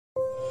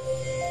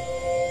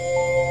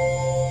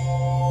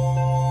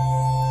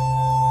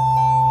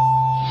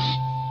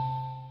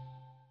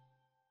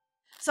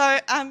So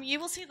you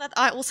will see that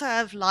I also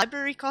have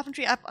Library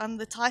Carpentry up on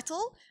the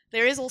title.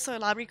 There is also a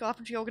Library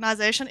Carpentry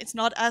organization. It's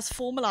not as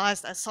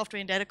formalized as Software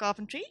and Data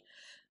Carpentry.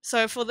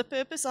 So for the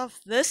purpose of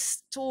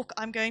this talk,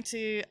 I'm going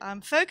to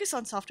focus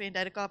on Software and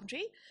Data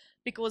Carpentry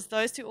because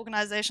those two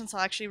organizations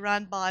are actually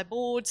run by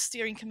boards,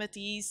 steering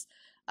committees,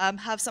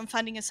 have some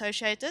funding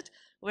associated,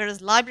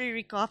 whereas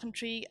Library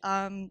Carpentry,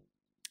 I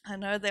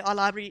know there are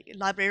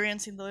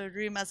librarians in the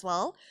room as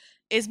well,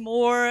 is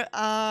more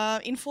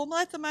informal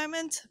at the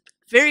moment,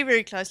 very,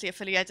 very closely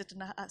affiliated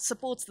and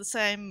supports the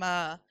same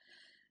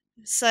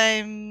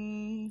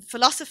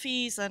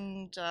philosophies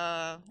and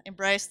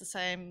embrace the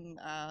same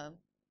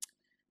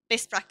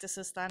best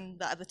practices than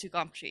the other two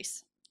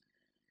countries.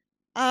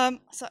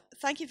 So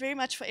thank you very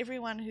much for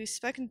everyone who's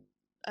spoken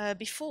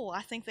before.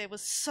 I think there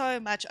was so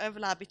much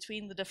overlap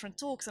between the different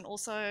talks, and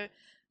also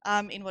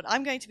in what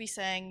I'm going to be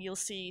saying, you'll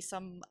see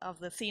some of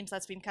the themes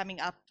that's been coming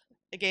up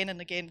again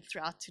and again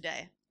throughout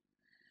today.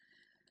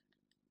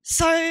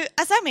 So,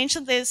 as I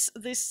mentioned,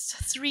 there's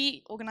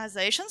three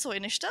organizations or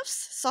initiatives.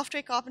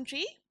 Software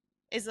Carpentry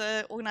is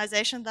an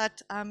organization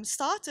that was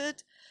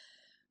started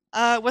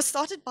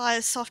by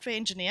a software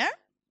engineer,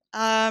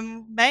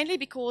 mainly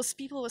because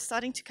people were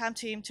starting to come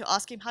to him to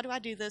ask him, how do I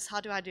do this, how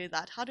do I do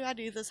that, how do I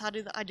do this, how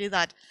do I do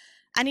that?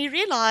 And he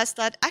realized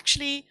that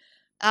actually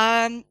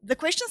the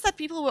questions that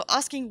people were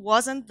asking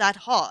wasn't that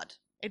hard.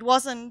 It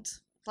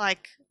wasn't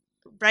like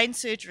brain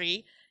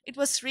surgery. It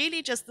was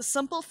really just the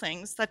simple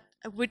things that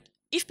would,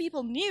 if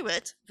people knew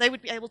it, they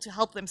would be able to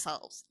help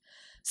themselves.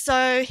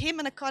 So him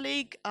and a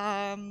colleague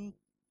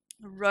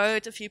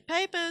wrote a few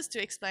papers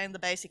to explain the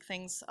basic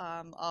things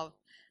of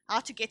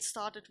how to get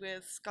started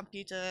with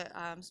computer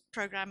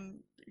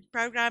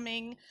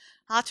programming,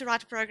 how to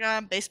write a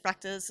program, best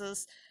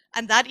practices,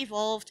 and that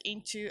evolved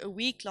into a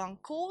week-long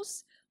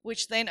course,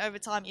 which then over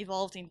time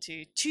evolved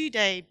into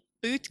 2-day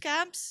boot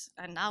camps.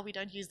 And now we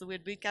don't use the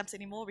word boot camps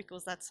anymore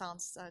because that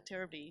sounds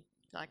terribly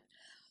like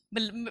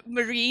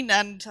marine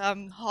and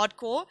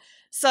hardcore.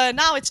 So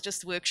now it's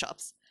just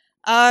workshops.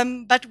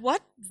 But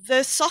what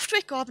the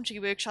Software Carpentry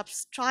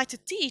workshops try to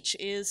teach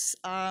is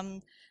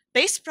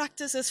best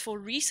practices for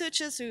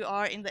researchers who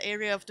are in the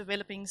area of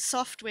developing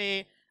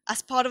software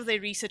as part of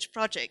their research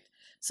project.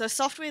 So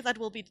software that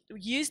will be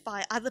used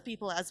by other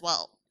people as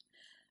well.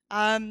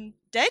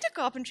 Data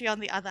Carpentry, on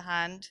the other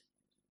hand,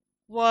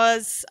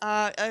 was,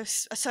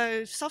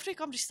 so Software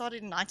Carpentry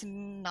started in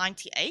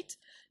 1998.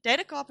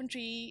 Data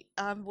Carpentry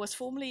was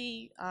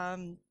formally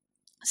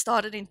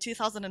started in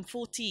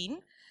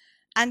 2014.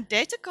 And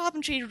Data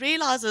Carpentry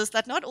realizes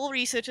that not all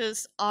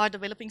researchers are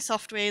developing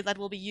software that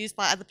will be used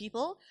by other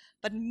people,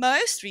 but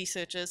most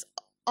researchers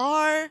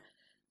are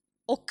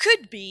or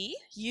could be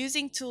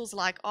using tools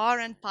like R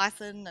and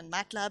Python and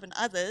MATLAB and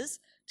others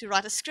to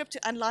write a script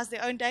to analyze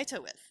their own data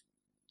with.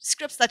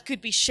 Scripts that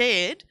could be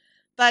shared,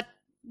 but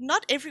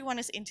not everyone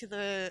is into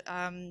the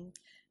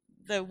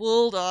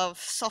world of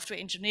software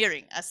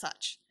engineering as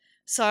such.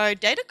 So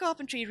Data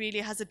Carpentry really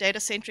has a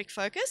data-centric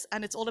focus,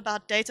 and it's all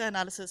about data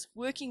analysis,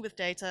 working with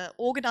data,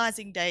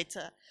 organizing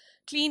data,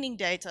 cleaning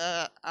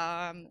data,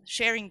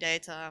 sharing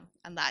data,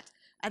 and that.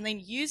 And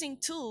then using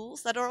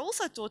tools that are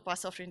also taught by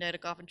Software and Data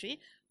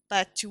Carpentry,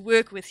 but to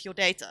work with your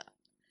data.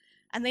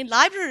 And then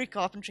Library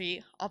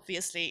Carpentry,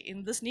 obviously,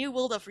 in this new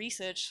world of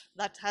research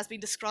that has been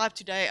described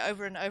today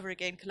over and over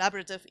again,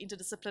 collaborative,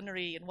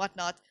 interdisciplinary, and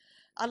whatnot,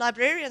 our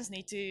librarians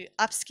need to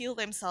upskill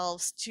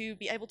themselves to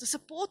be able to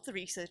support the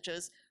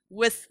researchers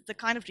with the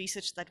kind of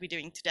research that we're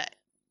doing today.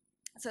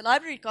 So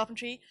Library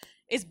Carpentry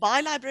is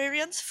by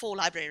librarians for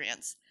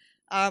librarians.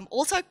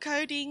 Also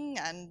coding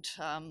and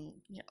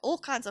all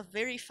kinds of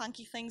very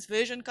funky things,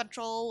 version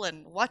control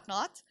and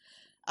whatnot.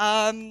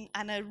 And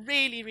a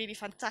really, really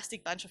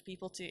fantastic bunch of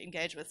people to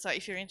engage with. So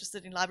if you're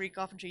interested in Library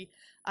Carpentry,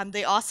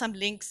 there are some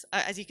links.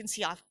 As you can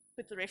see, I've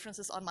put the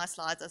references on my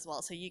slides as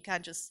well, so you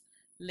can just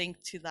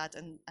link to that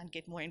and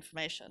get more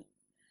information.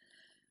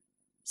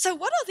 So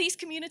what are these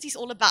communities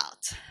all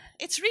about?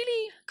 It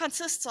really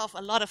consists of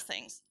a lot of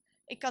things.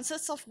 It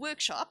consists of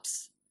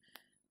workshops.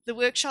 The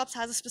workshops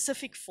has a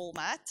specific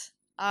format.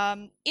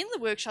 In the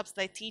workshops,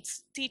 they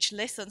teach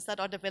lessons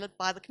that are developed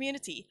by the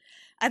community.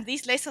 And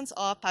these lessons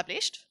are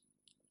published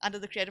under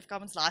the Creative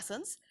Commons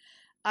license.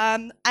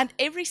 And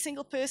every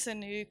single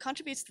person who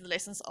contributes to the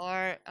lessons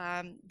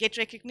get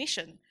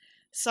recognition.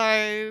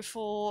 So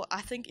for,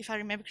 I think if I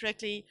remember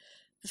correctly,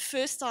 the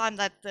first time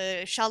that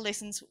the shell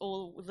lessons,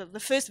 or the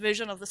first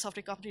version of the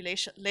Software Carpentry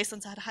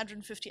lessons had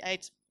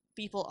 158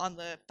 people on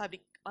the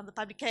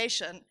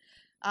publication,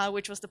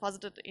 which was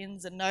deposited in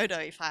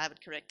Zenodo, if I have it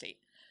correctly.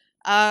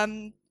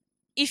 So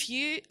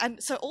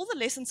all the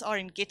lessons are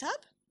in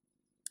GitHub.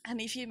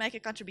 And if you make a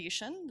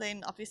contribution,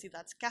 then obviously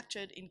that's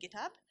captured in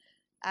GitHub,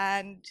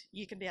 and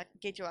you can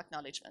get your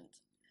acknowledgement.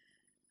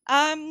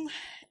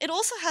 It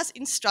also has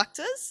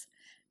instructors,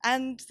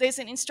 and there's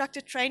an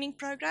instructor training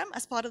program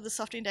as part of the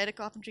Software and Data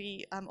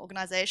Carpentry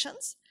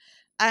organizations.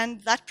 And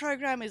that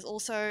program is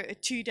also a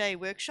 2-day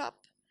workshop.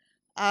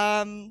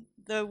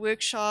 The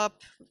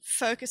workshop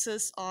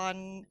focuses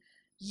on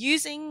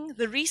using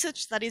the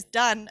research that is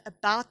done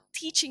about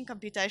teaching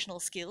computational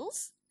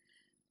skills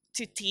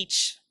to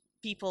teach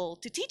people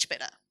to teach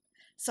better.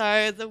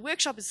 So the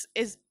workshop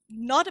is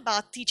not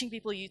about teaching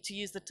people to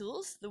use the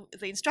tools.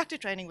 The instructor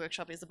training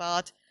workshop is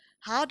about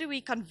how do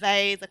we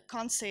convey the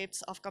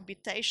concepts of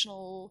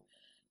computational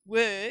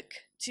work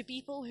to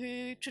people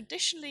who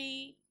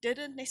traditionally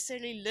didn't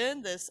necessarily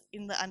learn this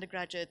in the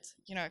undergraduate,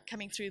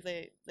 coming through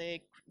their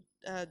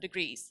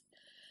degrees,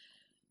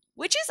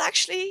 which is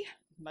actually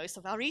most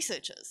of our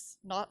researchers.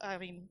 Not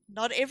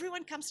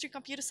everyone comes through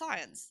computer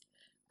science.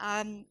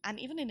 And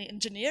even in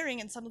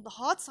engineering and some of the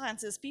hard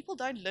sciences, people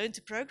don't learn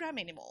to program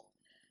anymore.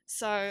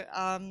 So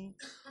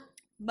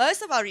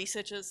most of our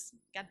researchers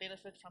can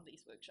benefit from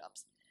these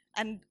workshops.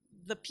 And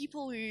the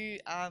people who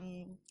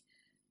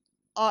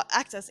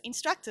act as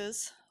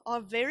instructors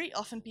are very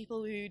often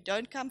people who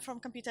don't come from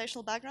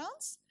computational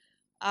backgrounds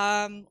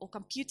or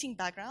computing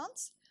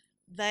backgrounds.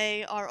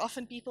 They are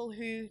often people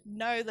who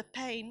know the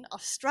pain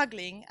of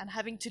struggling and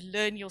having to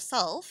learn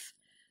yourself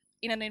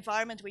in an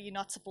environment where you're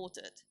not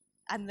supported.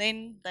 And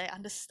then they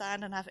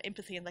understand and have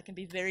empathy, and they can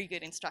be very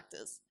good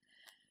instructors.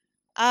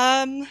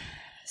 And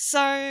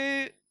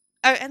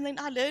then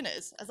our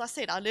learners, as I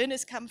said, our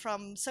learners come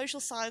from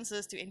social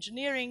sciences to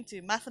engineering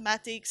to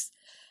mathematics.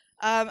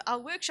 Our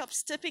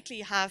workshops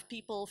typically have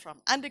people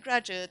from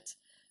undergraduate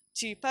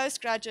to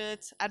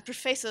postgraduate and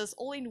professors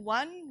all in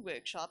one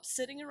workshop,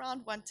 sitting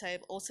around one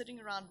table or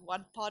sitting around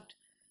one pod,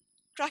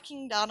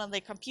 cracking down on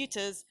their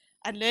computers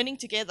and learning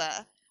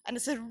together. And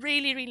it's a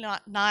really, really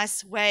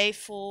nice way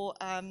for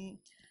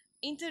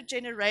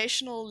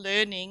intergenerational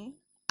learning,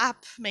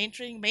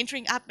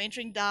 mentoring up,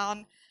 mentoring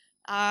down,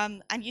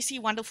 and you see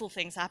wonderful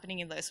things happening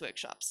in those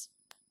workshops.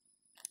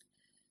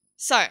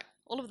 So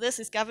all of this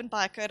is governed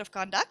by a code of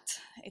conduct.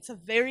 It's a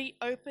very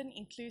open,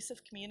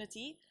 inclusive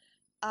community.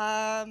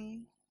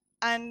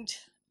 And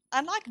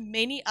unlike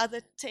many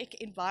other tech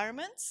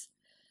environments,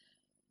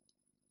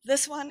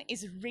 this one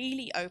is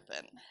really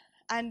open.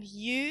 And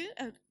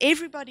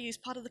everybody who's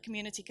part of the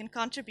community can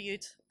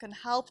contribute, can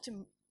help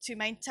to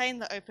maintain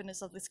the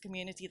openness of this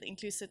community, the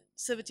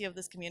inclusivity of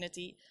this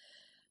community.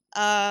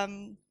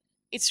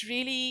 It's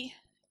really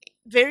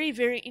very,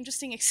 very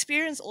interesting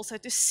experience also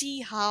to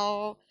see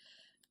how,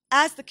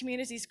 as the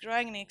community is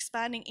growing and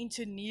expanding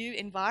into new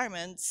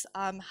environments,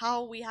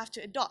 how we have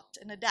to adopt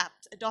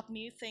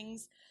new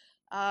things,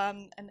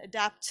 and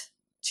adapt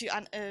to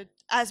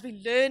as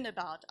we learn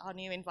about our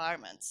new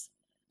environments.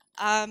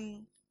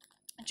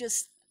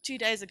 Just 2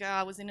 days ago,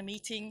 I was in a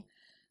meeting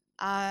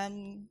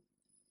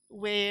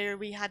where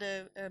we had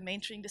a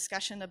mentoring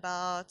discussion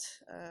about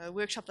a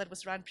workshop that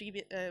was run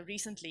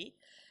recently.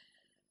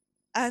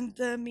 And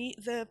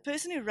the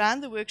person who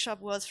ran the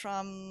workshop was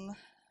from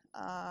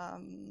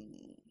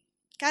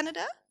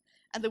Canada,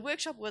 and the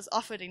workshop was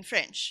offered in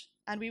French.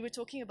 And we were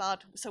talking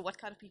about, so what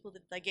kind of people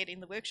did they get in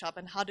the workshop,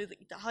 and how do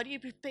you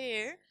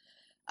prepare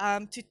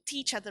to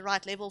teach at the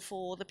right level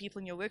for the people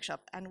in your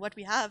workshop? And what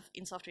we have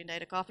in Software and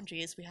Data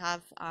Carpentry is we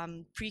have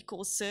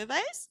pre-course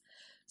surveys.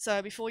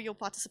 So before your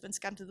participants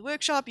come to the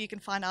workshop, you can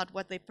find out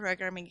what their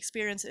programming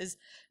experience is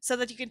so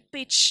that you can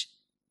pitch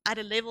at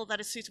a level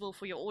that is suitable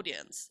for your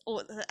audience,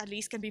 or at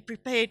least can be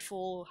prepared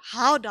for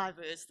how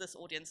diverse this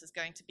audience is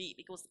going to be,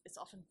 because it's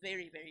often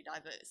very, very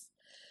diverse.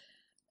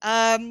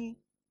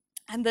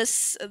 And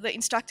the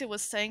instructor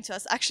was saying to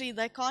us, actually,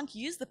 they can't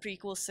use the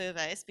pre-course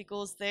surveys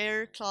because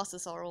their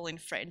classes are all in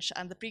French,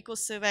 and the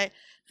pre-course survey,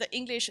 the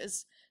English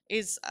is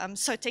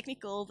so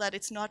technical that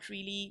it's not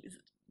really,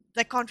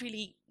 they can't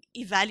really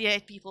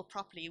evaluate people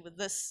properly with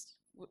this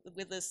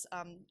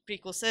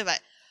pre-course survey,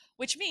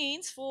 which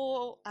means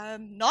for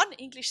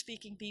non-English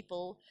speaking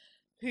people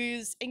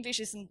whose English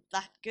isn't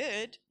that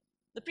good,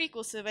 the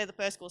pre-course survey, the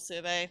post-course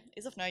survey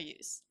is of no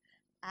use.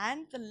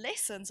 And the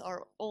lessons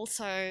are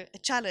also a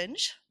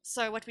challenge.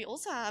 So what we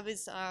also have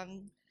is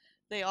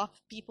there are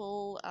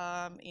people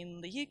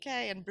in the UK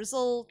and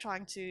Brazil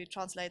trying to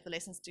translate the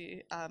lessons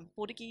to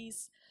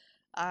Portuguese.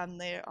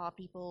 There are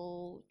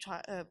people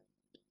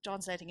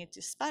translating it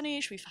to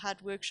Spanish. We've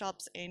had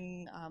workshops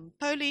in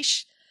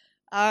Polish.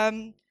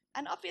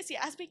 And obviously,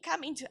 as we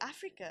come into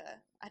Africa,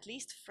 at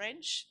least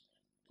French,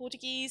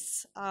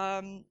 Portuguese,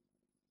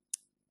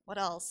 what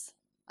else?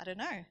 I don't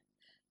know.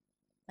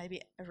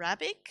 Maybe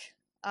Arabic.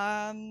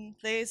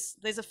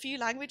 There's a few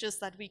languages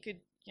that we could,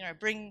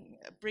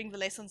 bring the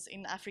lessons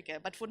in Africa,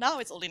 but for now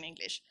it's all in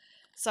English.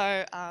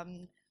 So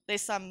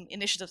there's some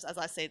initiatives, as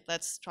I said,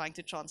 that's trying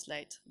to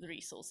translate the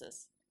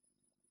resources.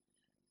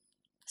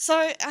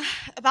 So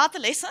about the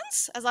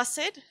lessons, as I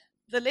said,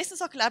 the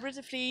lessons are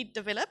collaboratively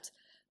developed.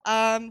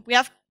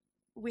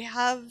 We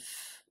have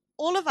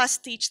all of us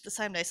teach the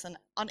same lesson.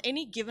 On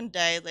any given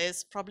day,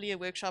 there's probably a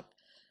workshop,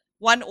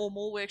 one or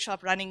more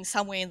workshop running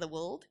somewhere in the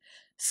world.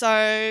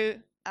 So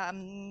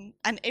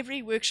and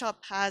every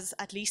workshop has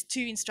at least 2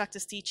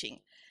 instructors teaching.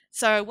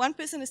 So one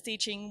person is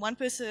teaching, one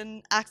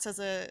person acts as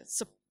a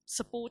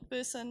support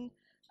person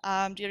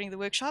during the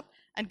workshop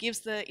and gives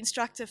the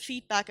instructor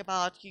feedback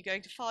about, you're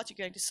going too fast, you're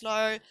going too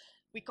slow,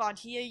 we can't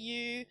hear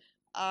you.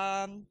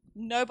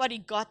 Nobody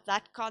got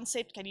that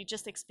concept. Can you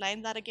just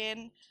explain that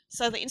again?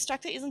 So the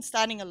instructor isn't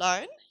standing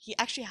alone. He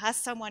actually has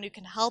someone who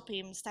can help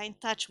him stay in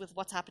touch with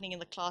what's happening in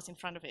the class in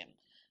front of him.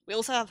 We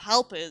also have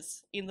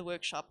helpers in the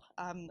workshop,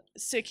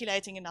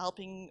 circulating and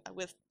helping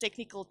with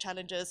technical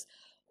challenges,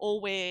 or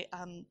where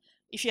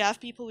if you have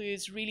people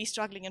who's really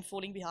struggling and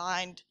falling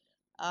behind,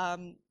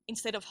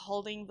 instead of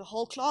holding the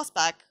whole class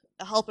back,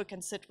 a helper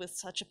can sit with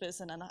such a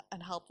person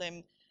and help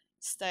them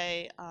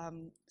stay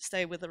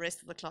with the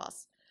rest of the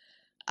class.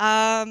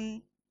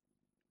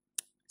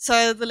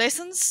 So the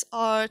lessons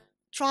are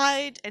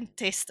tried and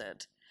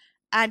tested,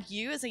 and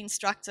you as an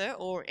instructor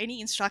or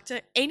any instructor,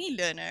 any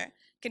learner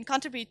can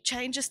contribute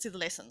changes to the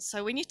lessons.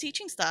 So when you're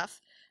teaching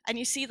stuff and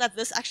you see that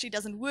this actually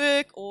doesn't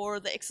work, or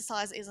the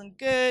exercise isn't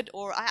good,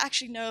 or I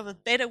actually know of a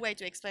better way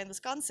to explain this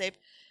concept,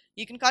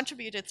 you can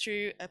contribute it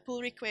through a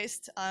pull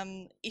request.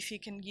 If you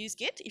can use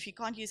Git, if you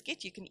can't use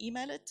Git, you can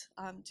email it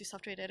to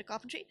Software Data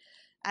Carpentry,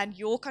 and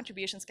your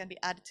contributions can be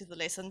added to the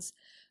lessons.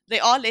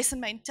 There are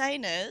lesson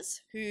maintainers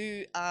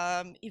who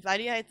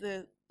evaluate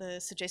the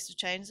suggested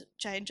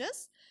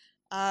changes.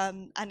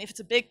 And if it's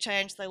a big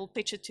change, they will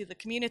pitch it to the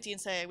community and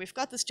say, we've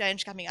got this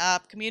change coming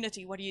up,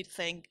 community, what do you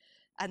think?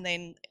 And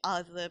then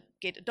either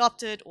get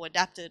adopted or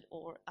adapted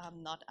or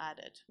not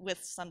added,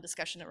 with some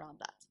discussion around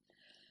that.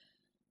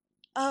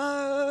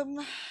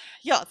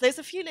 Yeah, there's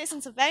a few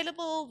lessons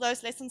available.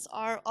 Those lessons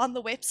are on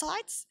the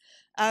websites.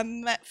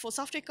 For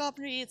Software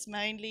Carpentry, it's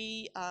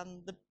mainly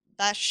the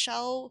Bash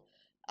shell,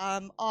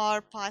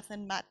 R,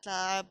 Python,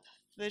 MATLAB,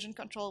 version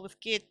control with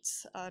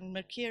Git,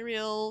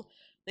 Mercurial.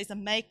 There's a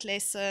make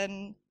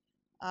lesson.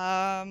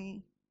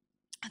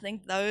 I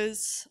think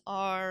those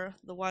are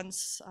the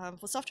ones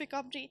for Software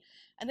Carpentry.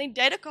 And then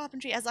Data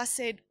Carpentry, as I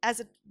said,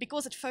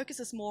 because it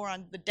focuses more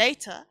on the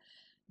data,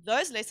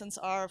 those lessons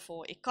are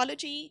for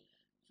ecology,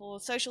 for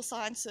social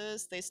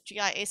sciences. There's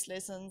GIS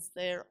lessons,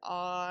 there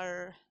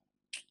are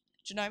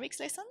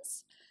genomics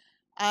lessons.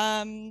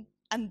 And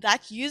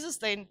that uses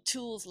then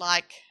tools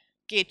like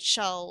Git,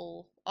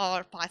 Shell,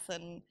 R,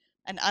 Python,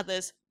 and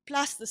others,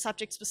 plus the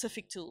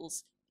subject-specific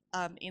tools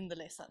in the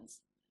lessons.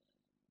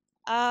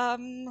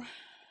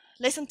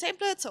 Lesson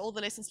templates, so all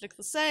the lessons look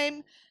the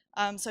same,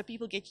 so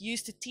people get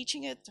used to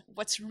teaching it.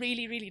 What's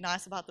really, really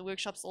nice about the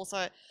workshops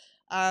also,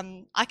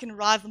 I can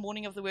arrive the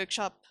morning of the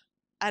workshop,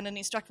 and an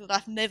instructor that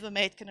I've never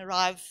met can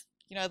arrive,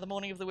 the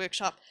morning of the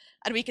workshop,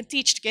 and we can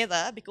teach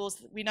together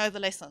because we know the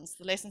lessons.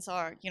 The lessons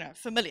are,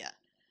 familiar.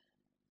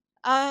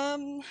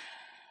 Yep,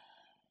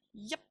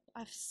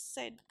 I've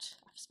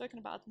spoken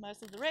about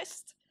most of the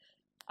rest.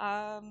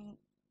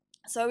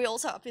 So we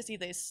also, obviously,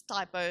 there's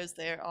typos,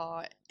 there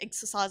are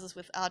exercises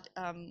without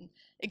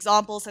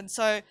examples, and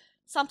so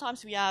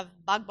sometimes we have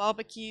bug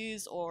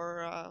barbecues,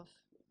 or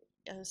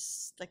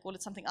they call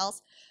it something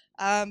else,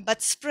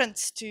 but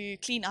sprints to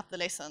clean up the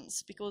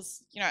lessons,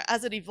 because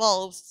as it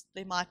evolves,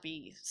 there might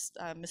be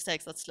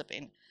mistakes that slip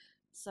in.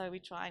 So we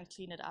try and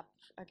clean it up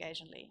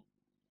occasionally.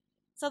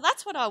 So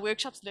that's what our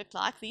workshops look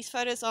like. These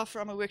photos are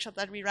from a workshop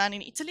that we ran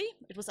in Italy.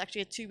 It was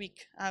actually a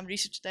 2-week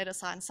research data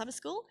science summer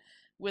school,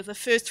 with the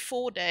first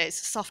 4 days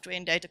software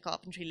and data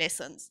carpentry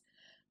lessons.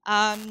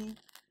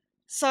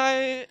 So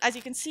as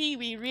you can see,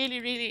 we really,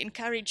 really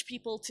encourage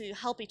people to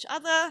help each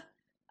other.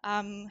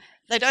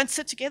 They don't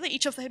sit together.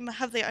 Each of them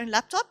have their own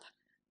laptop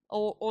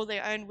or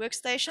their own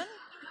workstation,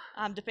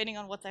 depending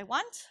on what they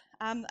want.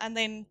 And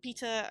then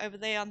Peter over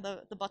there on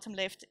the bottom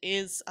left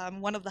is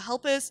one of the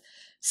helpers,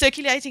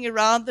 circulating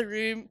around the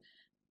room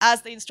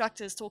as the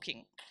instructor is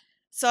talking.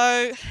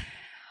 So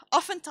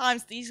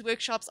oftentimes these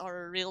workshops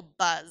are a real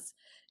buzz.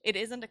 It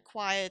isn't a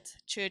quiet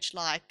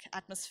church-like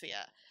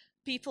atmosphere.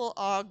 People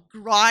are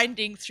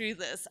grinding through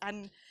this,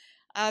 and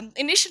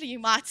initially you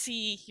might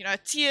see,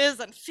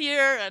 tears and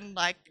fear and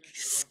like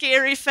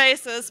scary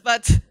faces,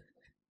 but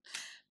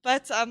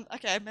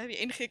okay, maybe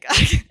Ingrid.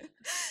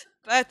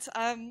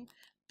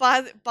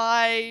 But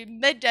by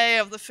midday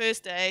of the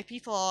first day,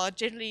 people are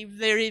generally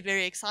very,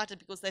 very excited,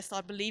 because they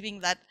start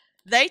believing that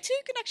they too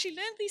can actually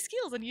learn these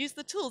skills and use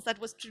the tools that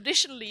was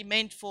traditionally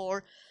meant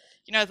for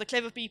the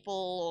clever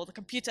people or the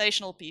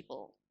computational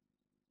people.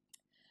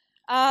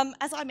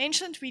 As I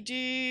mentioned, we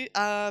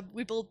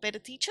build better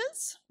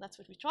teachers. That's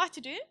what we try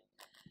to do.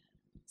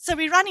 So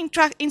we run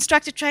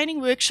instructor training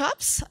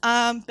workshops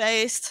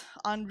based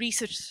on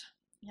research.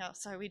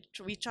 So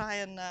we try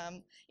and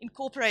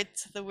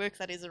incorporate the work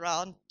that is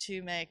around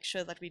to make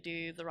sure that we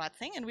do the right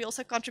thing, and we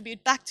also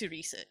contribute back to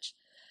research.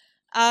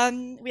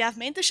 We have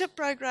mentorship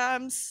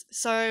programs,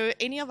 so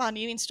any of our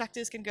new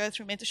instructors can go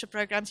through mentorship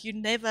programs. You're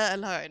never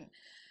alone.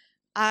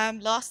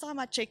 Last time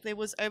I checked, there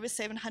was over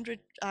 700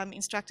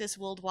 instructors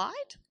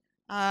worldwide,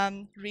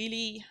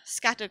 really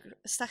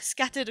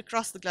scattered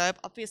across the globe,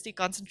 obviously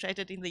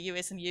concentrated in the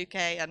US and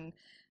UK and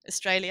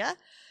Australia,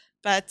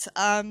 but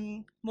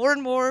more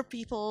and more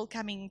people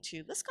coming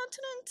to this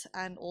continent,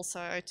 and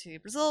also to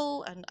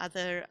Brazil and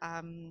other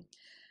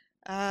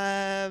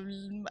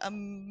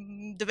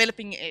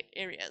developing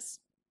areas.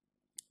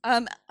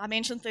 I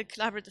mentioned the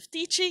collaborative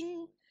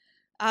teaching.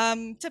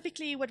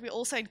 Typically, what we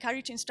also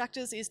encourage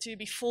instructors is to,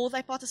 before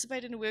they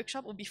participate in a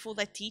workshop or before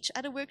they teach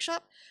at a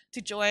workshop,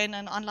 to join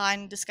an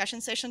online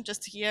discussion session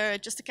just to hear,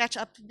 just to catch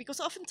up, because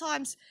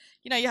oftentimes,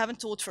 you haven't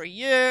taught for a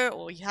year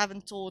or you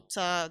haven't taught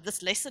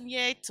this lesson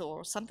yet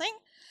or something.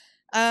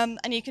 And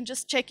you can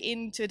just check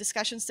into a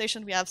discussion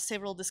session. We have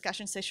several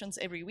discussion sessions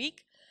every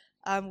week,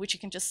 which you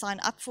can just sign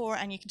up for,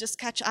 and you can just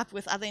catch up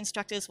with other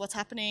instructors, what's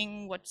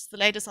happening, what's the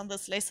latest on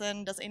this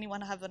lesson, does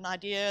anyone have an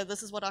idea,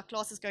 this is what our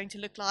class is going to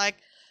look like,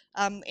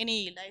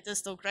 any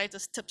latest or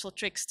greatest tips or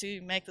tricks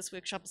to make this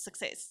workshop a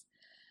success.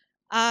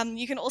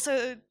 You can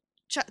also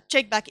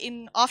check back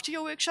in after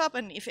your workshop,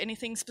 and if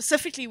anything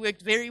specifically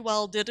worked very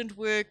well, didn't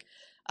work,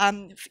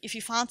 if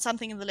you found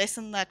something in the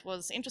lesson that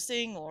was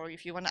interesting, or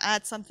if you want to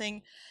add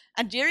something.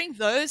 And during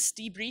those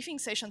debriefing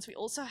sessions, we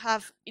also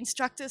have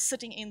instructors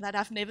sitting in that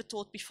have never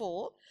taught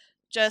before,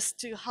 just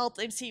to help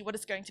them see what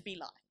it's going to be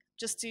like,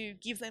 just to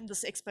give them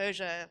this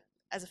exposure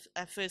as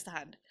a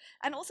first-hand.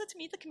 And also to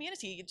meet the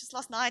community. Just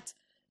last night,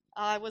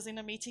 I was in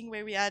a meeting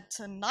where we had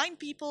 9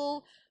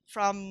 people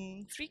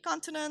from 3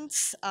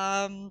 continents,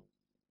 and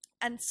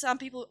some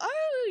people,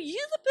 oh,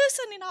 you're the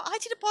person in our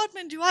IT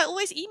department who I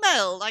always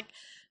email.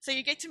 So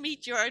you get to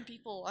meet your own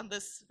people on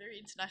this very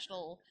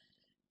international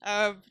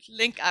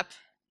link up.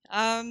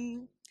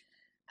 And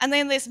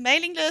then there's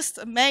mailing list,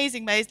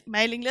 amazing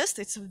mailing list.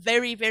 It's a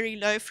very, very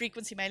low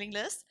frequency mailing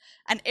list.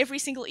 And every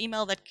single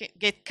email that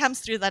comes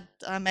through that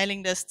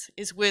mailing list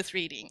is worth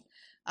reading.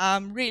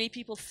 Really,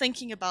 people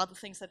thinking about the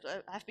things that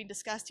have been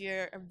discussed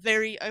here, a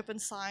very open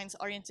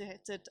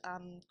science-oriented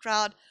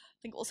crowd. I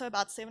think also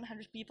about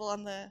 700 people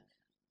on the,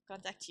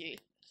 contact you.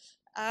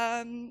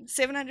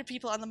 700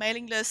 people on the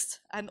mailing list,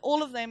 and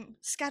all of them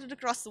scattered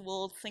across the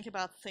world think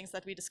about the things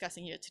that we're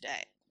discussing here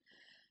today.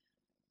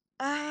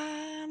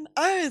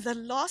 The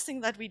last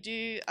thing that we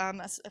do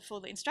for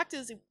the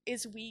instructors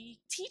is we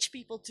teach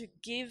people to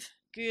give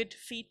good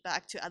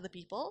feedback to other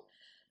people,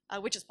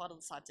 which is part of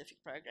the scientific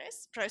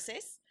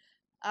process,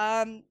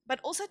 but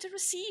also to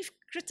receive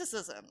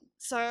criticism.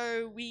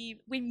 So we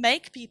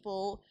make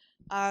people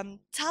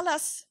tell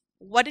us,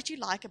 what did you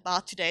like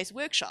about today's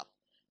workshop?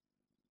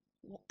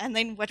 And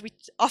then what we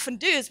often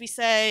do is we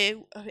say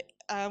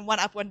 1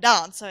 up, 1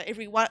 down. So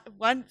every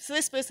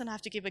first person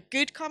have to give a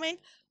good comment.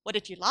 What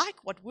did you like?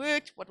 What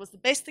worked? What was the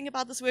best thing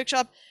about this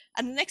workshop?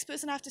 And the next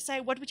person have to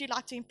say, what would you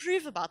like to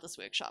improve about this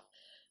workshop?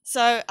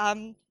 So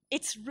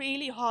it's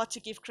really hard to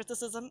give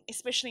criticism,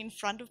 especially in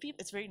front of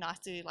people. It's very nice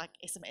to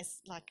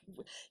SMS,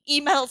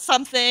 email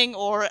something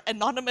or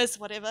anonymous,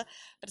 whatever.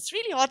 But it's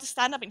really hard to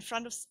stand up in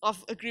front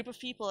of a group of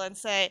people and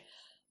say,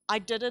 I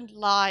didn't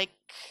like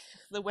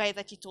the way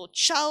that you taught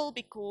shell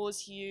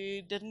because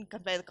you didn't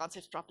convey the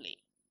concepts properly.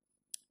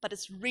 But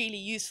it's really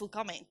useful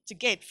comment to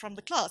get from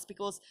the class,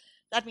 because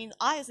that means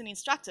I, as an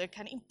instructor,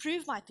 can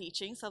improve my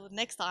teaching so that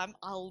next time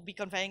I'll be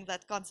conveying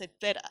that concept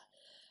better.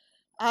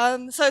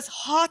 So it's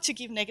hard to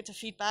give negative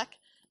feedback.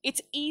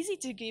 It's easy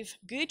to give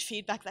good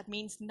feedback that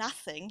means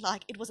nothing,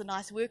 like it was a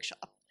nice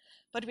workshop.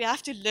 But we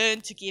have to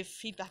learn to give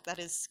feedback that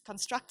is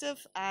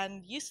constructive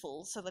and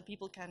useful so that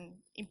people can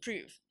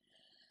improve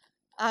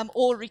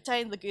or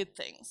retain the good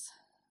things.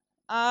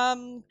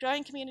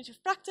 Growing community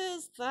of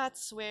practice,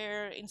 that's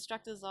where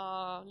instructors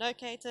are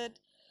located.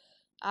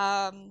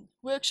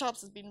 Workshops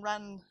has been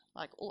run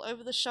all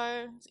over the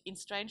show in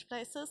strange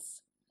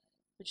places,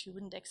 which you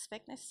wouldn't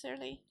expect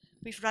necessarily.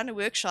 We've run a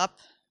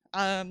workshop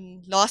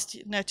 2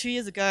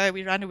 years ago.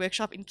 We ran a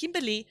workshop in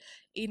Kimberley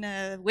in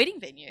a wedding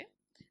venue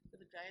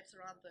with the grapes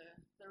around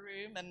the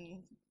room,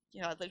 and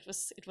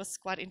it was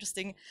quite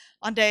interesting.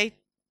 On day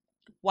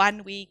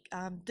 1, we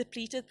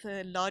depleted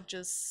the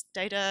largest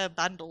data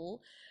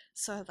bundle.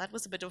 So that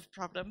was a bit of a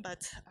problem,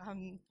 but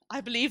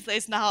I believe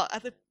there's now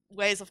other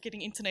ways of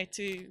getting internet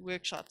to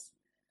workshops.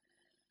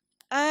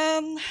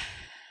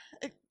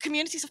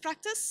 Communities of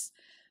practice.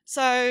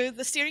 So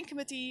the steering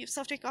committee,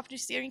 Software Carpentry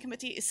steering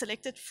committee, is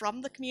selected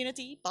from the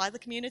community, by the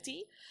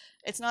community.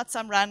 It's not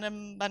some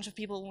random bunch of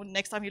people.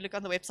 Next time you look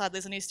on the website,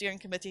 there's a new steering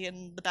committee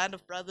and the band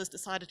of brothers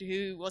decided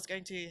who was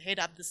going to head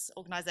up this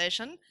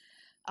organization.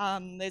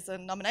 There's a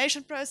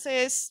nomination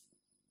process.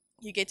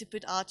 You get to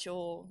put out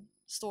your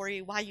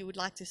story, why you would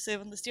like to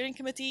serve on the steering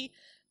committee.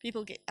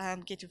 People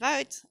get to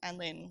vote, and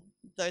then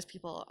those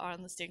people are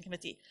on the steering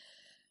committee.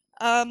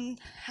 And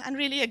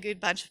really a good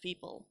bunch of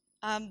people.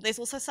 There's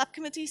also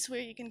subcommittees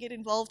where you can get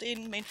involved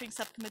in, mentoring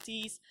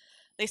subcommittees.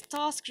 There's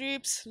task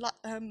groups.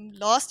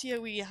 Last year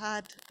we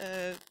had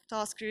a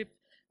task group,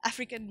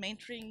 African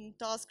mentoring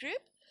task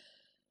group.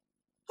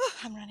 Oh,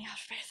 I'm running out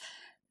of breath.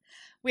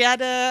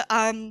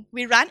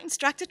 We ran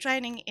instructor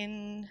training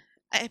in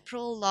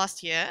April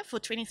last year for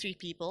 23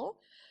 people.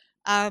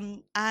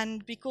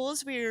 And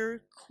because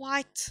we're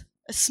quite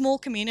a small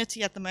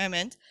community at the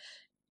moment,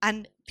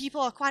 and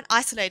people are quite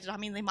isolated, I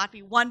mean, there might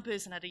be one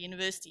person at a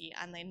university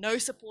and there's no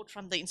support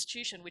from the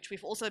institution, which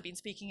we've also been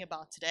speaking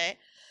about today.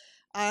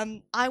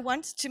 I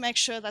want to make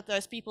sure that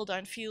those people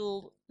don't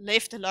feel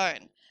left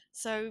alone.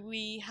 So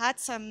we had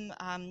some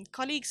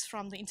colleagues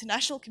from the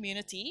international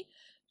community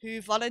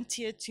who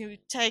volunteered to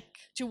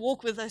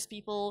walk with those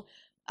people,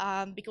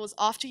 because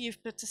after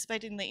you've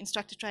participated in the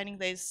instructor training,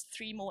 there's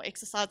 3 more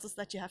exercises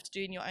that you have to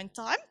do in your own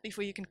time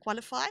before you can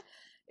qualify.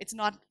 It's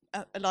not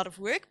a lot of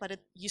work, but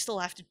you still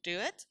have to do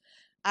it.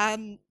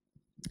 And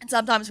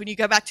sometimes when you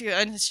go back to your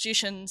own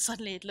institution,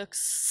 suddenly it looks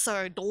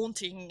so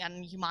daunting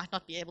and you might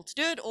not be able to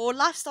do it, or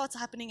life starts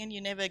happening and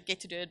you never get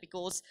to do it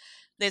because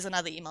there's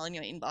another email in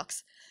your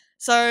inbox.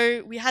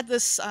 So we had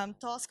this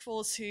task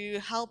force who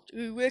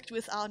worked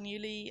with our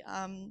newly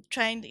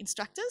trained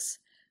instructors,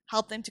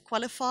 helped them to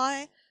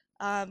qualify,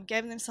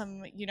 gave them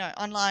some,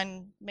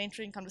 online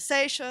mentoring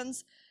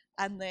conversations,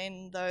 and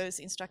then those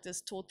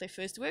instructors taught their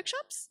first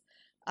workshops.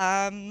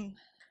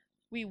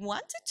 We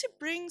wanted to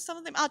bring some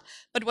of them out,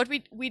 but what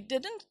we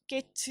didn't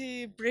get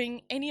to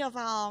bring any of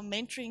our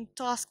mentoring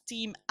task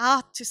team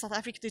out to South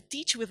Africa to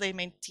teach with their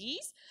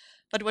mentees.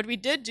 But what we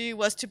did do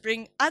was to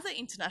bring other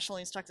international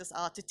instructors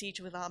out to teach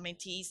with our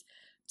mentees,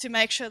 to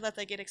make sure that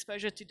they get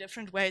exposure to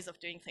different ways of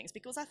doing things.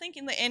 Because I think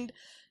in the end,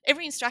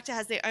 every instructor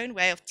has their own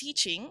way of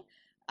teaching,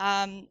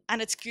 and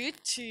it's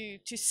good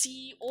to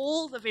see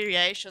all the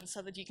variations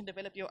so that you can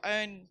develop your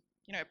own,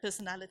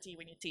 personality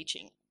when you're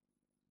teaching.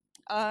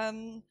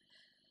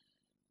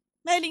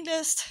 Mailing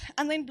list,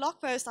 and then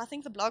blog post. I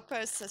think the blog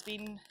post has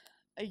been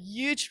a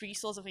huge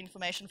resource of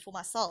information for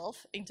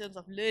myself in terms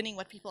of learning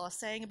what people are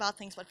saying about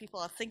things, what people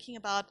are thinking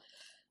about,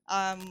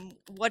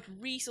 what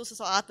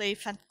resources are out there,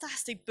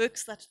 fantastic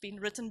books that's been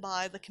written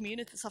by the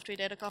community, the Software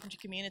Data Carpentry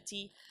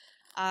community,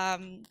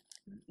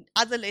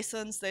 other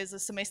lessons. There's a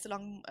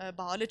semester-long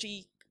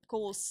biology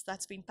course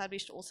that's been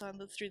published also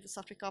through the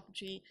Software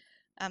Carpentry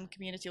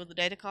community, or the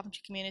Data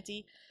Carpentry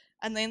community.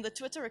 And then the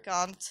Twitter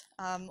account,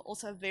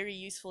 also very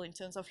useful in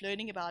terms of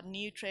learning about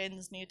new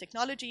trends, new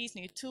technologies,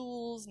 new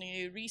tools,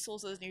 new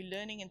resources, new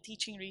learning and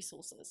teaching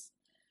resources.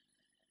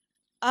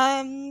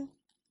 So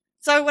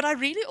what I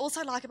really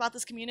also like about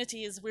this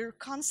community is we're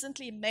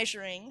constantly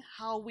measuring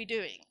how we're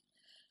doing.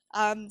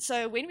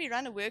 So when we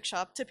run a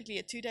workshop, typically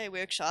a 2-day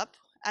workshop,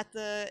 at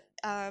the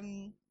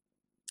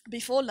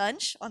before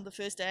lunch on the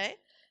first day,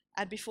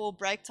 and before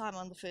break time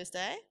on the first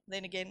day,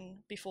 then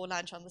again before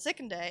lunch on the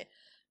second day,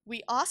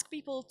 we ask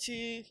people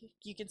to,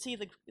 you can see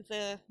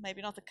the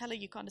maybe not the color,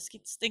 you can't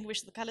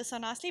distinguish the color so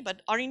nicely,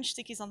 but orange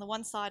stickies on the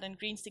one side and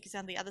green stickies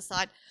on the other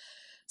side.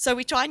 So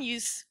we try and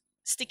use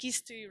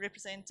stickies to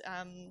represent,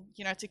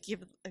 to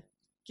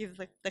give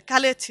the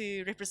color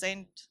to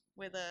represent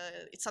whether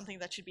it's something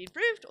that should be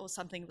improved or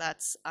something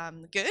that's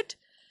good.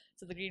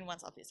 So the green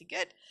one's obviously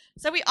good.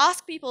 So we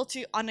ask people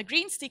to, on a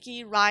green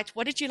sticky, write,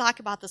 what did you like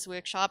about this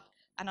workshop?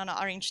 And on an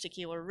orange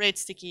sticky or a red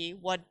sticky,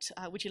 what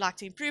would you like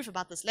to improve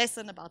about this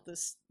lesson, about the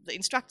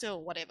instructor,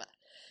 or whatever.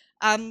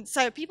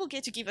 So people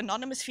get to give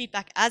anonymous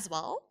feedback as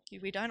well.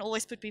 We don't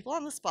always put people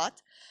on the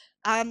spot.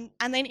 And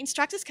then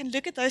instructors can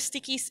look at those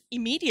stickies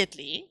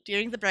immediately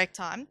during the break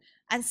time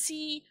and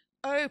see,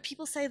 oh,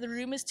 people say the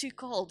room is too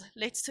cold.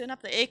 Let's turn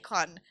up the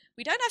aircon.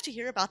 We don't have to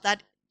hear about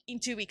that in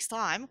 2 weeks'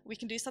 time. We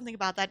can do something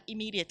about that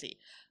immediately.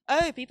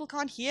 Oh, people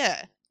can't hear.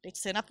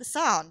 Let's turn up the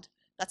sound.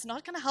 That's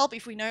not going to help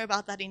if we know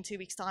about that in 2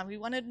 weeks' time. We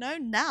want to know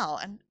now.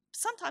 And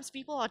sometimes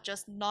people are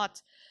just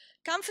not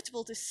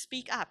comfortable to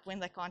speak up when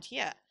they can't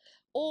hear.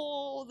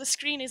 Or the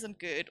screen isn't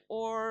good.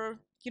 Or,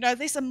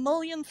 there's a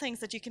million things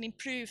that you can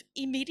improve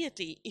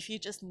immediately if you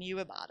just knew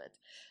about it.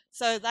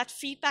 So that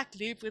feedback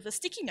loop with the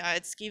sticky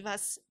notes give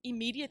us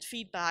immediate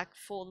feedback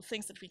for the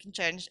things that we can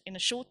change in a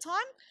short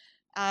time.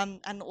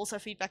 And also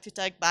feedback to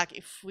take back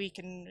if we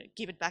can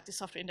give it back to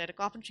Software and Data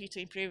Carpentry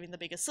to improve in the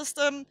bigger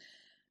system.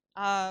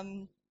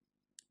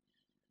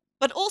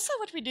 But also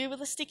what we do with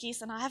the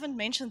stickies, and I haven't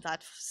mentioned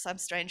that for some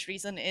strange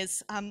reason,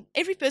 is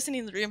every person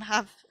in the room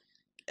have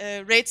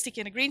a red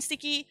sticky and a green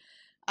sticky.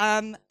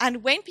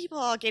 And when people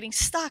are getting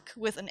stuck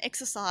with an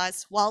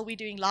exercise while we're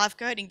doing live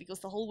coding, because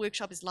the whole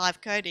workshop is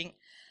live coding,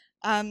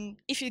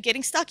 if you're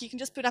getting stuck, you can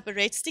just put up a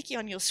red sticky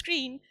on your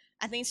screen,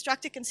 and the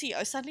instructor can see,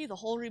 oh, suddenly the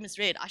whole room is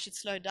red. I should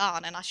slow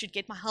down, and I should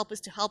get my helpers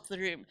to help the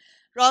room.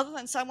 Rather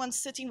than someone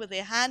sitting with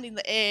their hand in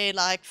the air,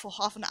 like for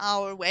half an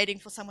hour, waiting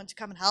for someone to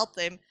come and help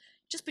them,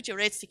 just put your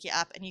red sticky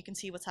up and you can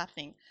see what's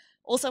happening.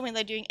 Also, when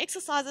they're doing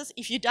exercises,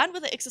 if you're done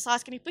with the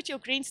exercise, can you put your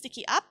green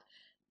sticky up?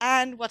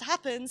 And what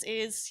happens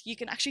is you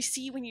can actually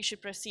see when you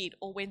should proceed,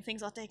 or when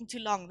things are taking too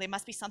long. There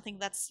must be something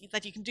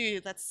that you can do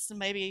that's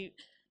maybe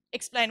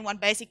explain one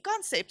basic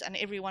concept, and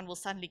everyone will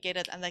suddenly get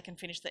it and they can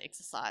finish the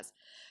exercise.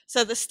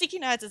 So the sticky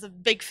notes is a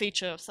big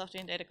feature of Software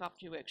and Data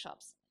Carpentry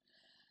workshops.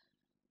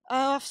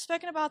 I've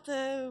spoken about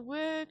the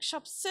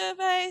workshop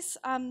surveys.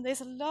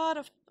 There's a lot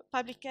of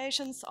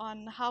publications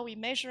on how we're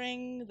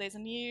measuring. There's a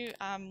new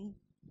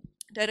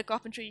Data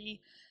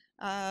Carpentry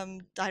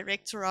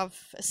Director of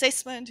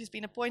Assessment who's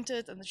been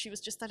appointed, and she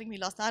was just telling me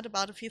last night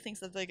about a few things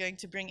that they're going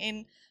to bring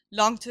in.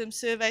 Long-term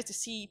surveys to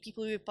see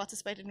people who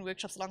participated in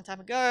workshops a long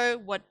time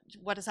ago,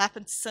 what has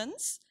happened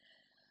since.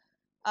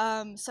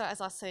 So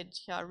as I said,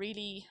 yeah,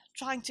 really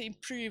trying to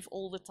improve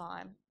all the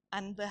time,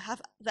 and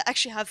they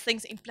actually have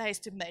things in place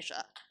to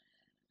measure.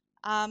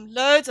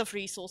 Loads of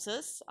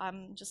resources.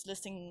 I'm just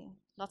listing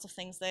lots of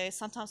things there.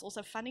 Sometimes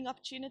also funding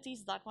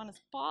opportunities. That one is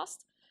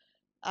passed.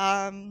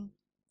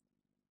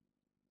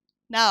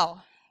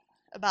 Now,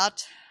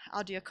 about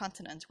our dear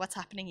continent, what's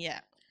happening here?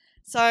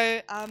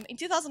 So in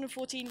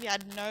 2014, we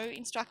had no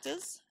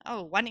instructors.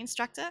 Oh, one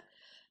instructor.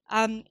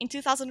 In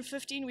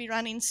 2015, we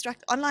ran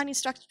online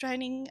instructor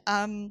training.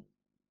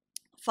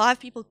 5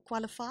 people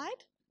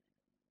qualified.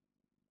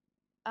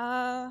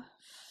 4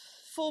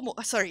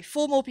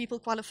 more people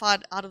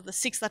qualified out of the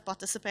 6 that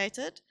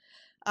participated.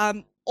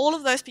 All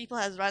of those people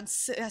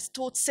has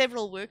taught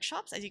several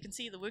workshops. As you can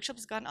see, the workshop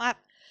has gone up.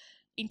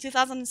 In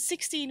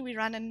 2016, we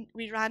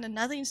ran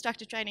another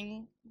instructor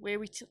training where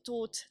we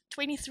taught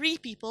 23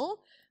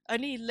 people.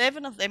 Only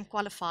 11 of them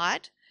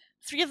qualified.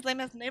 3 of them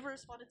have never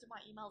responded to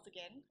my emails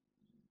again.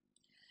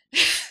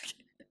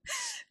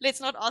 Let's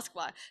not ask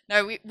why.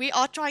 No, we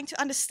are trying to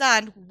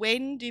understand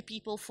when do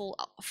people fall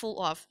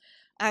off.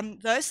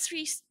 Those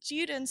 3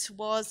 students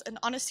was an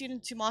honor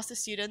student to master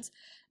students,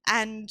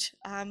 and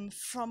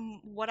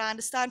from what I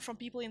understand from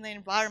people in the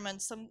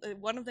environment,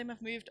 one of them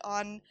have moved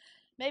on.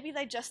 Maybe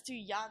they're just too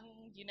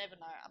young. You never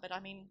know. But I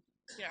mean,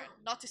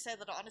 not to say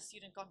that an honor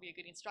student can't be a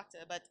good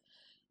instructor, but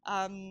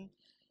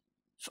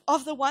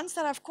of the ones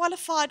that have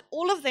qualified,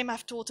 all of them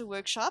have taught a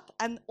workshop,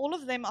 and all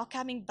of them are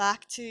coming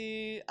back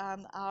to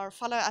our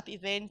follow-up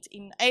event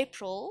in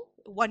April,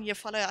 1-year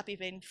follow-up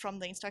event from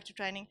the instructor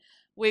training,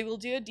 where we'll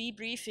do a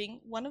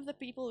debriefing. One of the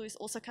people who is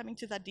also coming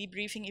to that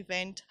debriefing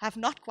event have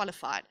not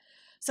qualified.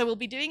 So we'll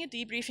be doing a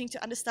debriefing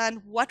to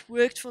understand what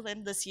worked for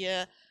them this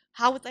year,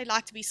 how would they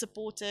like to be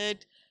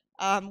supported,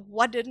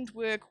 what didn't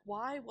work,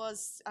 why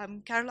was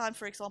Caroline,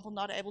 for example,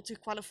 not able to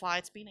qualify.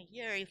 It's been a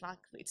year,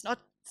 it's not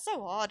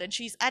so hard, and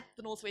she's at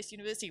the Northwest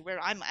University where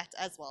I'm at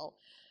as well.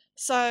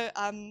 So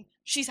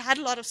she's had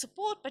a lot of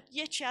support, but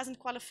yet she hasn't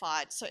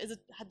qualified. So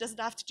does it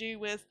have to do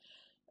with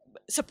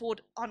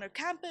support on her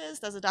campus?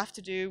 Does it have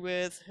to do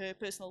with her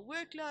personal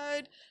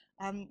workload?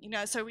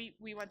 So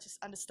we want to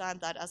understand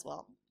that as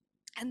well.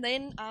 And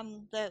then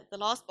the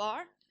last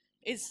bar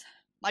is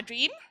my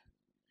dream.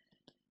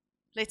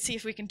 Let's see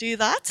if we can do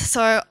that.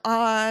 So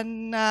at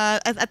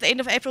the end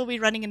of April,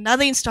 we're running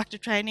another instructor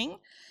training.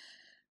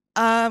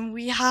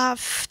 We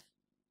have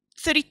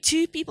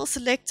 32 people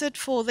selected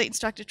for the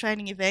instructor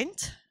training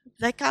event.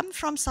 They come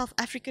from South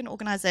African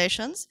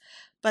organizations,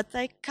 but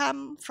they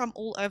come from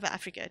all over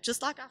Africa.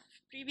 Just like our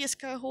previous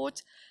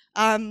cohort,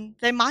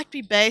 they might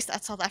be based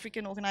at South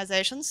African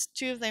organizations.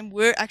 2 of them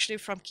were actually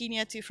from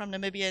Kenya, 2 from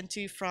Namibia, and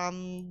 2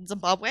 from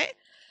Zimbabwe.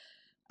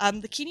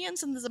 The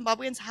Kenyans and the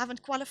Zimbabweans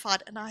haven't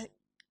qualified, and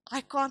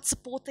I can't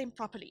support them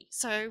properly.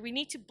 So we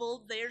need to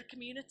build their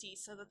community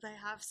so that they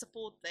have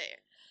support there.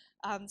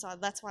 So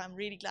that's why I'm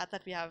really glad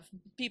that we have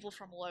people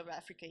from all over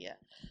Africa here.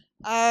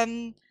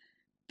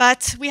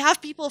 But we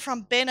have people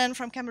from Benin,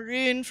 from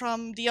Cameroon,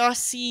 from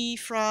DRC,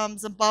 from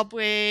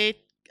Zimbabwe,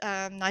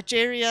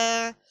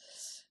 Nigeria,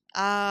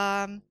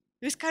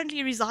 who's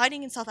currently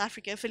residing in South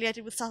Africa,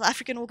 affiliated with South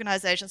African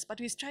organizations, but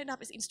who's trained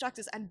up as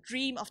instructors and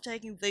dream of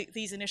taking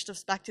these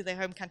initiatives back to their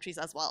home countries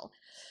as well.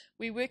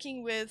 We're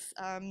working with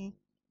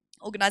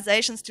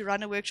organizations to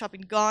run a workshop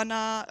in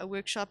Ghana, a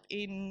workshop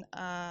in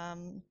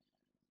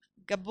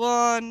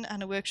Gabon,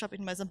 and a workshop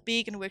in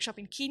Mozambique, and a workshop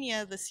in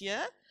Kenya this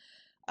year.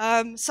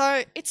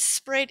 So it's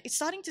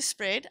starting to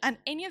spread, and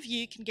any of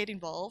you can get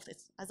involved.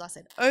 It's, as I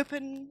said,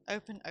 open.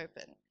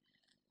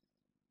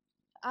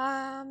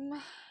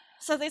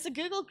 So there's a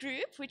Google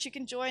group which you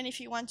can join if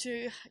you want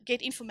to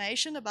get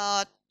information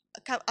about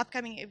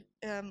upcoming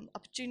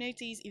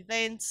opportunities,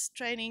 events,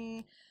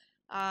 training.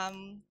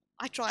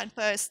 I try and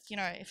post,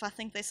 if I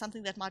think there's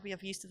something that might be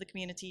of use to the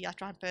community, I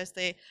try and post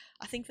there.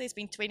 I think there's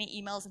been 20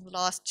 emails in the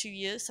last 2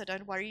 years, so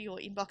don't worry, your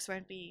inbox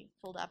won't be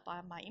filled up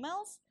by my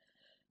emails.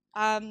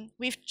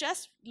 We've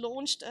just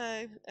launched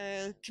a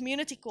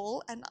community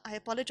call, and I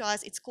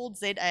apologize, it's called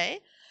ZA,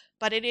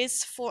 but it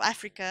is for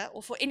Africa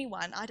or for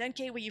anyone. I don't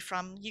care where you're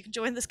from. You can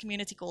join this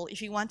community call if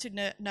you want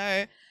to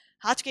know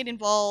how to get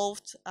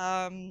involved,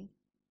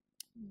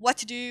 what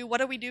to do, what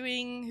are we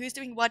doing, who's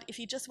doing what. If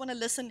you just want to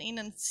listen in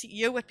and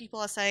hear what people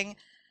are saying,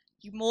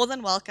 you're more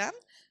than welcome.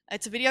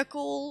 It's a video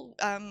call.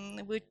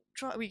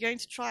 We're going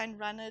to try and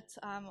run it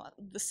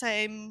the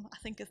same, I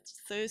think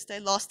it's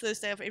last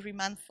Thursday of every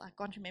month. I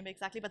can't remember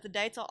exactly, but the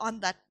dates are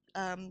on that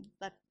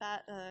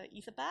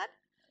Etherpad.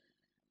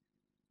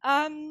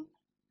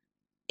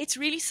 It's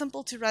really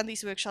simple to run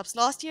these workshops.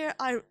 Last year,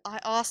 I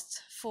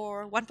asked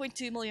for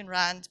 1.2 million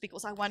rand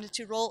because I wanted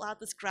to roll out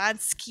this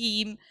grand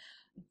scheme,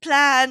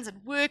 plans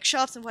and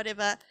workshops and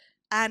whatever,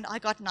 and I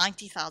got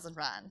 90,000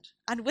 rand.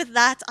 And with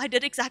that, I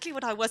did exactly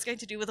what I was going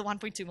to do with the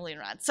 1.2 million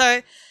rand.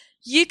 So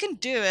you can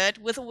do it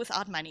with or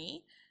without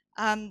money.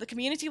 The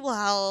community will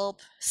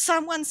help.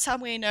 Someone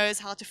somewhere knows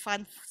how to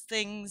fund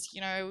things.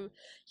 You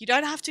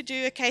don't have to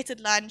do a catered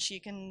lunch.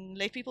 You can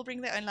let people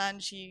bring their own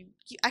lunch. You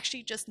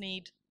actually just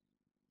need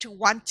to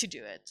want to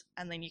do it,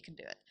 and then you can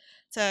do it.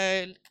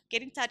 So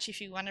get in touch if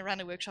you want to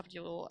run a workshop at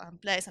your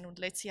place, and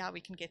let's see how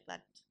we can get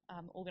that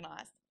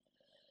organized.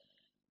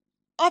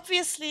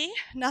 obviously,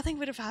 nothing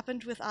would have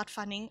happened without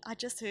funding. I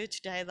just heard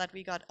today that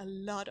we got a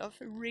lot of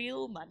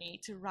real money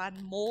to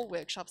run more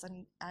workshops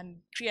and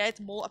create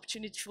more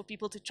opportunities for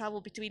people to travel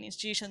between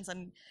institutions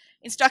and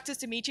instructors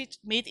to meet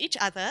each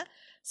other.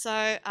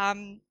 So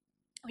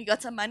we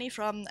got some money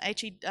from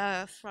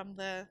from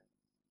the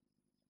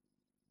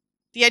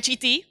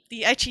HET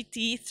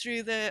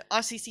through the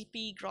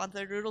RCCP grant,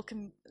 the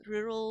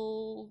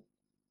Rural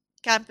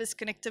Campus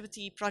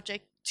Connectivity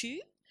Project 2.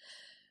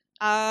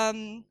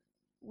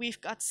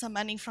 We've got some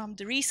money from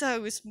Derisa,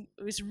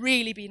 who's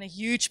really been a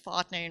huge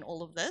partner in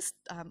all of this.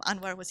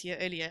 Anwar was here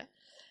earlier.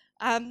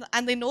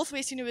 And then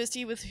Northwest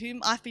University, with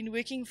whom I've been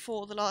working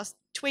for the last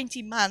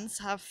 20 months,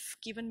 have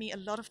given me a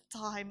lot of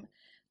time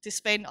to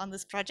spend on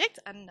this project,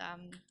 and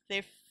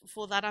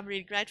for that I'm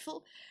really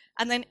grateful.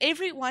 And then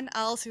everyone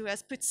else who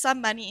has put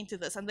some money into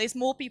this, and there's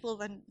more people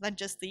than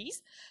just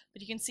these,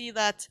 but you can see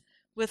that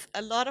with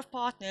a lot of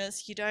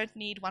partners, you don't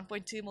need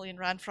 1.2 million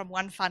rand from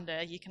one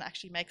funder. You can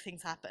actually make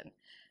things happen.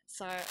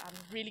 So I'm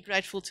really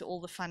grateful to all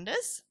the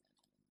funders.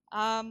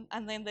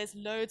 And then there's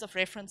loads of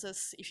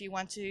references. If you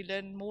want to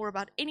learn more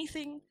about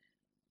anything,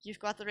 you've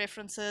got the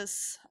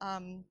references.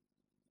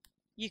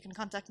 You can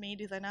contact me.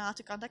 Do they know how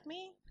to contact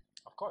me?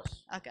 Of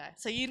course. Okay,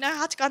 so you know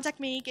how to contact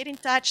me. Get in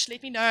touch.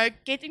 Let me know.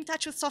 Get in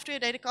touch with Software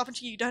Data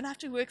Carpentry. You don't have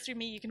to work through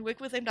me. You can work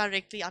with them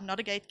directly. I'm not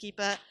a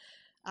gatekeeper.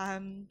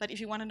 But if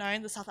you want to know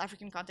in the South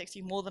African context,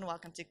 you're more than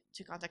welcome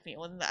to contact me,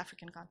 or in the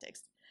African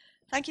context.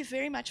 Thank you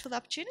very much for the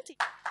opportunity.